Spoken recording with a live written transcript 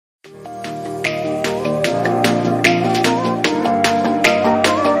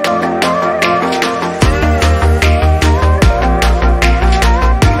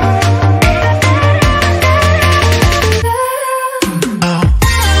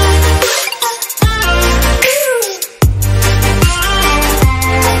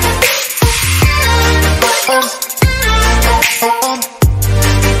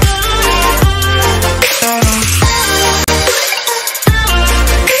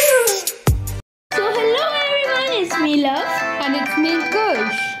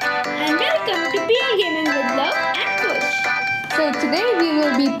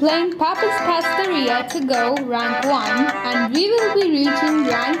playing Papa's Pastaria To Go rank 1 and we will be reaching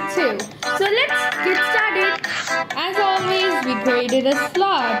rank 2. So let's get started. As always, we created a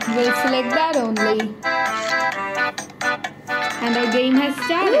slot. We'll select that only. And our game has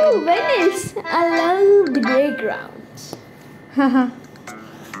started. Ooh, Venice! I love the playground. Haha.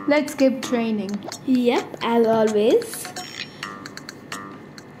 Let's skip training. Yep, as always.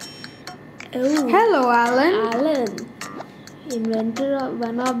 Oh, Hello, Alan. Alan,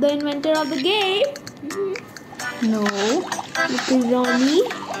 one of the inventor of the game. No. Macaroni.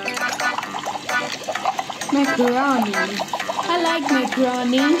 Macaroni. I like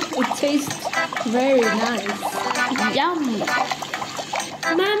macaroni. It tastes very nice. Yum.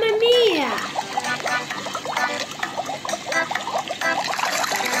 Mamma mia.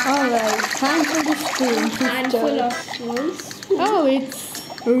 Alright, time for the spoon. Handful of spoons. Oh, it's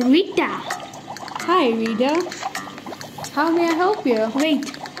Rita. Hi, Rita. How may I help you?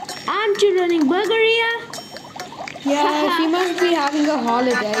 Wait, aren't you running Bulgaria? Yeah, she must be having a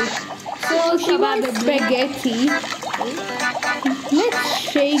holiday. So she wants spaghetti. Let's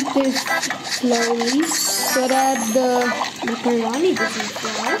shake this slowly so that the Macaroni doesn't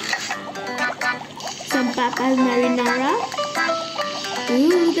fly. Some papas marinara.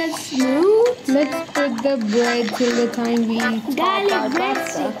 Ooh, that's smooth. let's put the bread till the time we pop our Garlic pasta.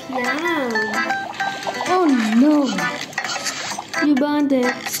 breadstick. Yum. Oh no! You burnt it.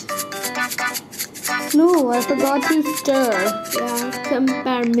 No, I forgot to stir. Yeah, some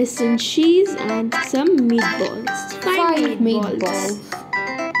parmesan cheese and some meatballs. 5 meatballs.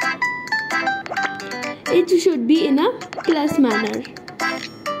 It should be in a plus manner.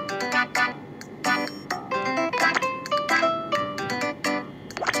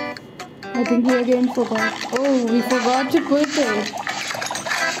 I think we again forgot. Oh, we forgot to put it.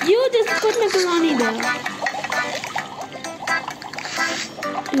 You just put macaroni there.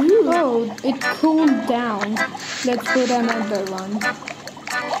 Ooh. Oh, it cooled down. Let's put another one.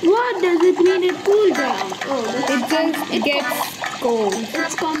 What does it mean it cooled down? Oh, It just gets cold.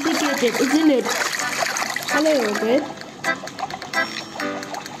 it's complicated, isn't it? A little bit.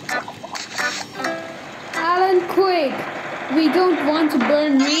 Alan, quick! We don't want to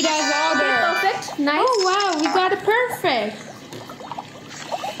burn Rita's order. Perfect. Nice. Oh wow, we got it perfect.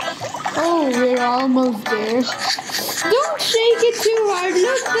 Oh, we're almost there. Don't shake it too hard.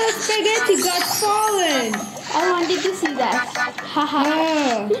 Look, the spaghetti got fallen. I wanted to see that.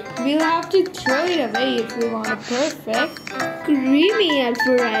 Haha. We'll have to throw it away if we want it perfect. Creamy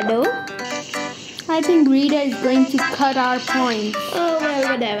Alfredo. I think Rita is going to cut our points. Oh,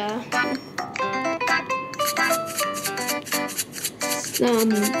 well, whatever. Some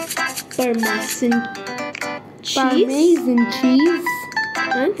parmesan cheese. Parmesan cheese.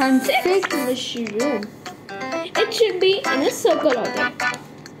 And six six mushroom. It should be in a circle order.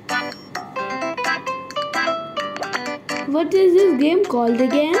 What is this game called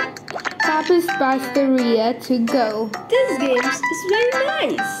again? Papa's Pastaria To Go. This game is very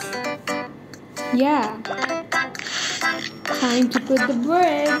nice. Yeah. Time to put the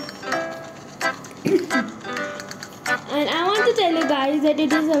bread. And I want to tell you guys that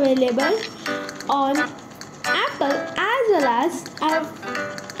it is available on Apple as well as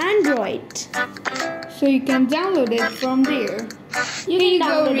Android. So you can download it from there. You Here you can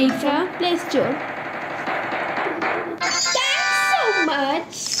go, download it Rita. from Play Store. Thanks so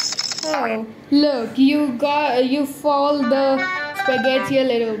much. Oh, look, you fold the spaghetti a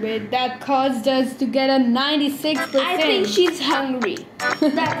little bit. That caused us to get a 96%. I think she's hungry.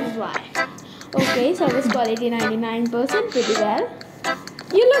 That is why. Okay, service quality 99%, pretty well.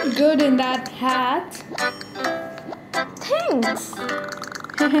 You look good in that hat. Thanks.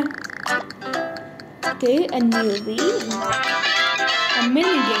 Okay, a newbie. A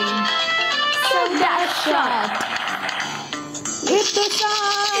mini game. Soda shot. Hit the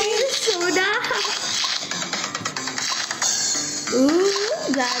sign. Soda.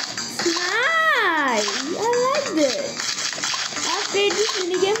 Ooh, that's nice. I like this. I've played this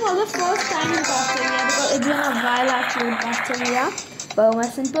minigame for the first time in Pastaria because it's been a while actually in Pastaria.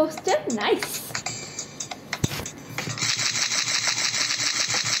 Burmese and poster, nice.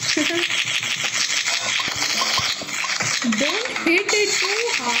 Don't hit it too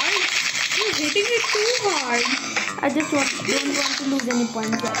hard. You're hitting it too hard. I just don't want to lose any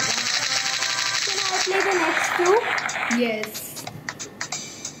points like that. Can I play the next two? Yes.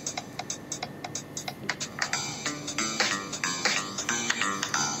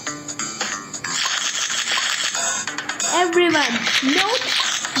 Everyone, note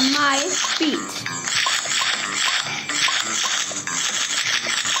my feet.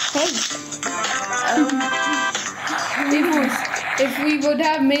 Hey. If we would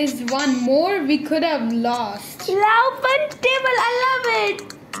have missed one more, we could have lost. Laufen table, I love it.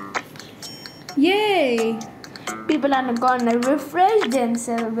 Yay! People are gonna refresh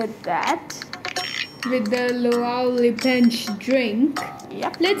themselves with that. With the Luv Kush drink.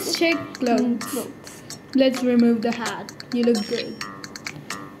 Yep. Let's check clothes. Let's remove the hat. You look good.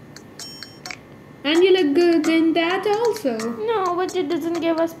 And you look good in that also. No, but it doesn't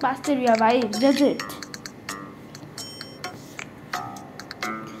give us Pastaria vibe, does it?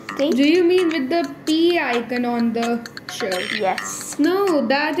 Okay. Do you mean with the P icon on the shirt? Yes. No,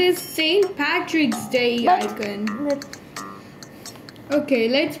 that is St. Patrick's Day icon. Okay,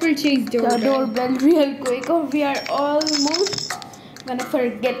 let's purchase doorbell. The doorbell real quick or we are almost gonna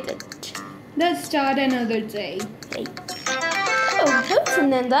forget it. Let's start another day. Okay. Oh, what's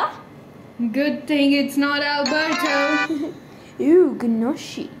Nanda? Good thing it's not Alberto. Ew,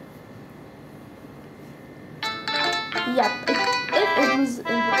 gnoshi. Yep, if it was...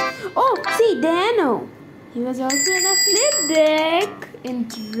 Oh, see, Dano. He was also in a flip deck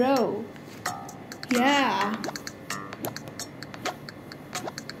intro. Yeah.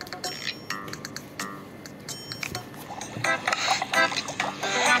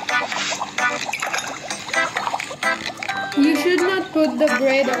 You should not put the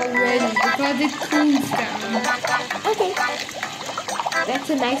bread already because it cools down. Okay. That's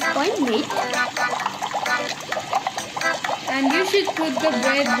a nice point, mate. And you should put the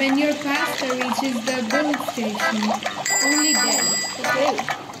bread when your pasta reaches the build station. Only then. Okay.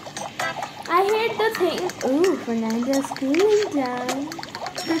 I hate the thing. Ooh, Fernanda's cooling down.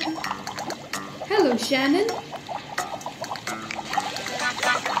 Hello, Shannon.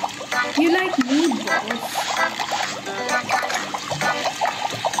 You like meatballs?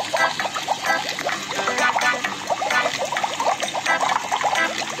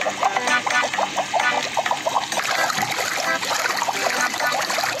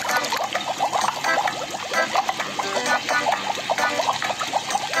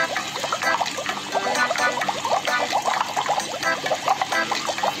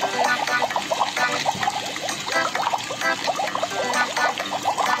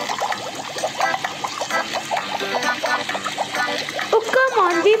 Oh, come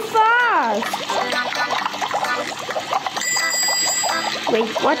on, be fast.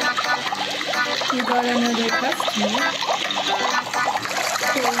 Wait, what? You got another customer.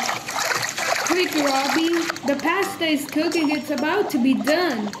 Okay. Quick, Robbie. The pasta is cooking. It's about to be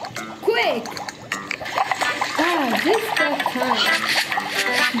done. Quick! Ah, just that time.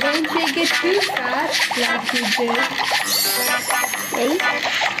 Don't shake it too fast like you did. Wait.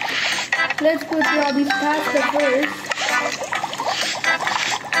 Let's put Robbie's pasta first.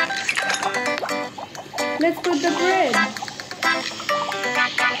 Let's put the bread.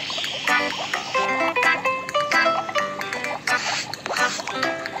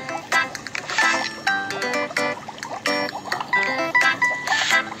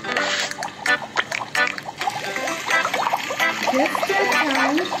 Just that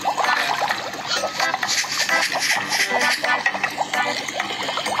time.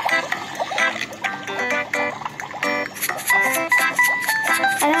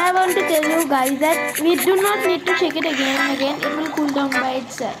 And I want to tell you guys that we do not need to shake it again and again. It will cool down by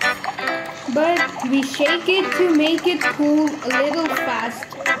itself. But we shake it to make it cool a little faster.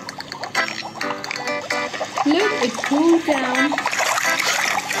 Look, it cooled down.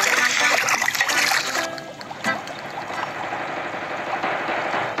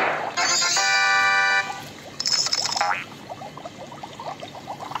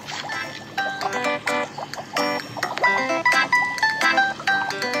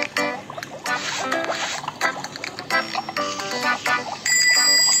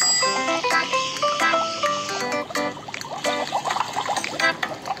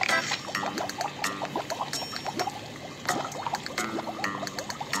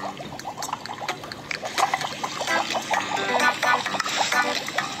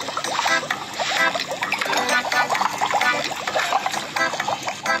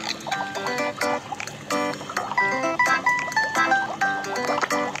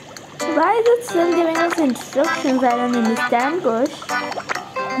 Why is it still giving us instructions? I don't understand, Kush.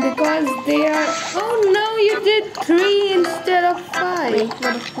 Because they are... Oh no, you did 3 instead of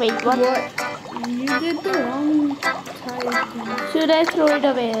 5. Wait, what? What? You did the wrong type. Should I throw it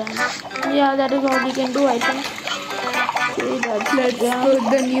away then? Yeah, that is all we can do, I think. Okay, Let's put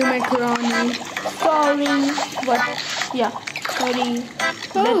the new macaroni. Sorry. What? Yeah, sorry.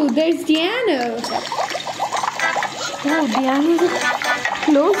 Oh, there's Diana. Oh, Diana's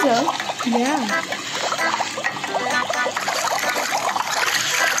closer. Yeah.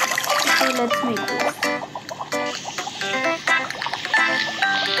 Okay, let's make this.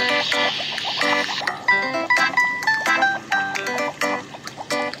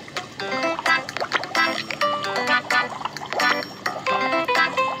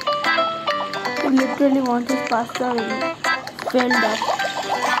 really want his pasta already filled up.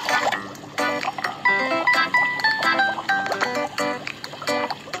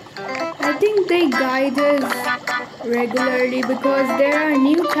 I think they guide us regularly because there are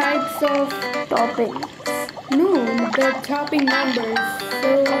new types of Topping. the topping numbers.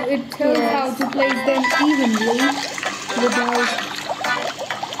 So it tells how to place them evenly without.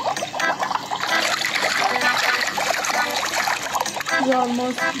 We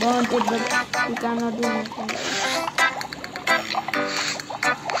almost burnt it, but we cannot do anything.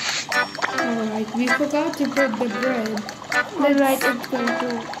 Alright, we forgot to put the bread. Alright, it's going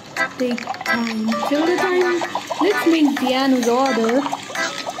to Take time. Till the time, let's make Diana's order.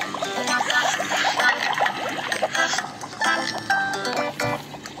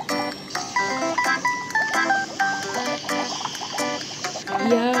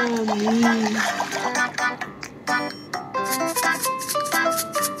 Yummy.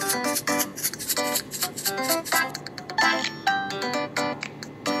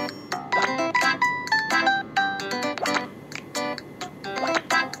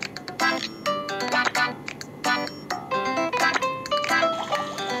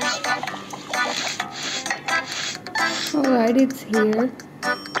 Alright, it's here.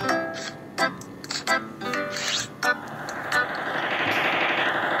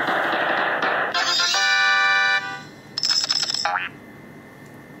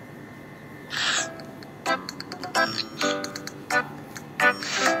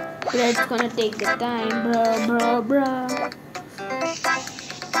 bread's gonna take the time, bruh.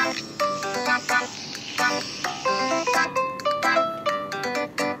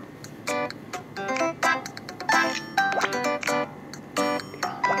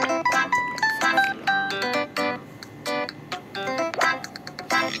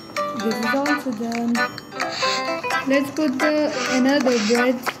 This is also done. Let's put another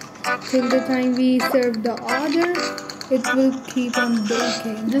bread till the time we serve the order. It will keep on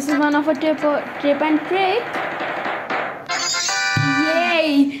baking. This is one of a tip and trick.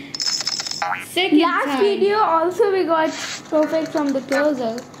 Yay! Last time. video also we got perfect from the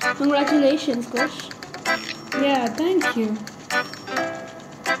closer. Congratulations, Kush. Yeah, thank you.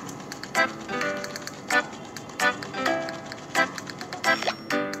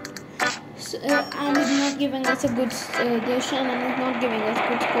 So, and it's not giving us a good dish, and it's not giving us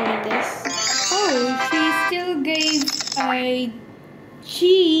good score in this. Oh, she still gave a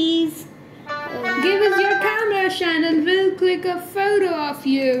cheese. Give us your camera, Shannon. We'll click a photo of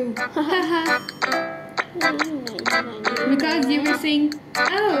you. Because you were saying,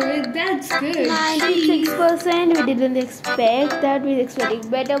 oh, that's good. 96%. We didn't expect that. We were expecting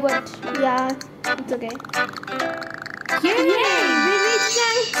better, but yeah, it's okay. Yay! We reached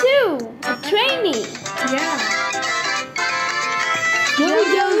rank 2. A trainee. Yeah.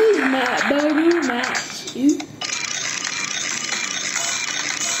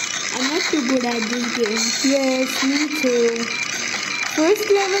 I'm not too good at this game. Yes, me too. First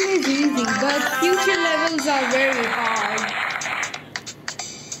level is easy, but future levels are very hard.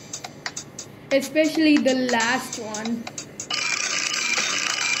 Especially the last one.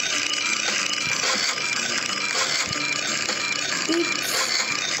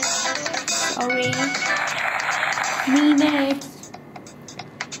 Sorry. Me next.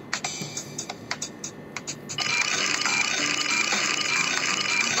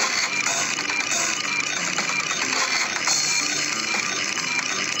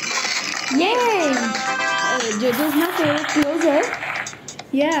 Yay! Jojo's my favorite closer.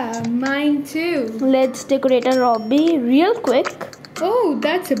 Yeah, mine too. Let's decorate a lobby real quick. Oh,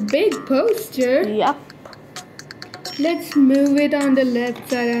 that's a big poster. Yup. Let's move it on the left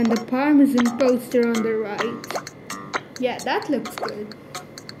side and the Parmesan poster on the right. Yeah, that looks good.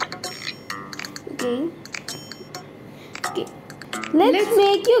 Okay. Let's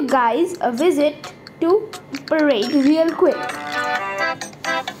make you guys a visit to parade real quick.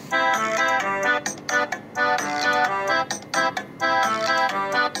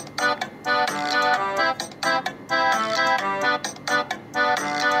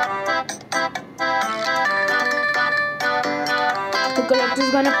 The collector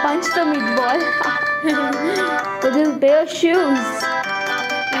is gonna punch the meatball with his bare shoes.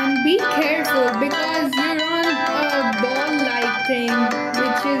 And be careful because you're on a ball-like thing,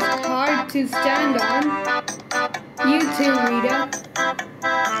 which is hard to stand on. You too, Rita.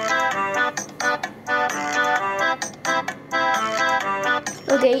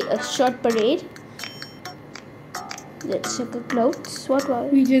 Okay, a short parade. Let's check the clothes. What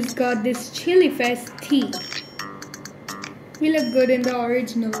was? We just got this Chili Fest tee. We look good in the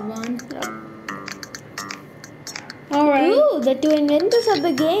original one. Alright. Ooh, the two inventors of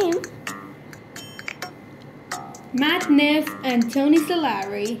the game. Matt Neff, and Tony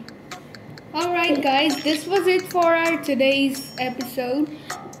Solari. Alright guys, this was it for our today's episode.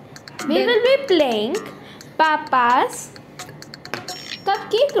 We will be playing Papa's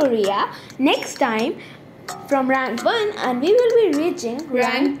Cupcake Korea next time from rank 1, and we will be reaching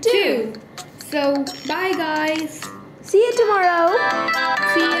rank 2. So, bye guys. See you tomorrow.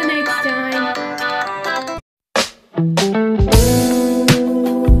 See you next time.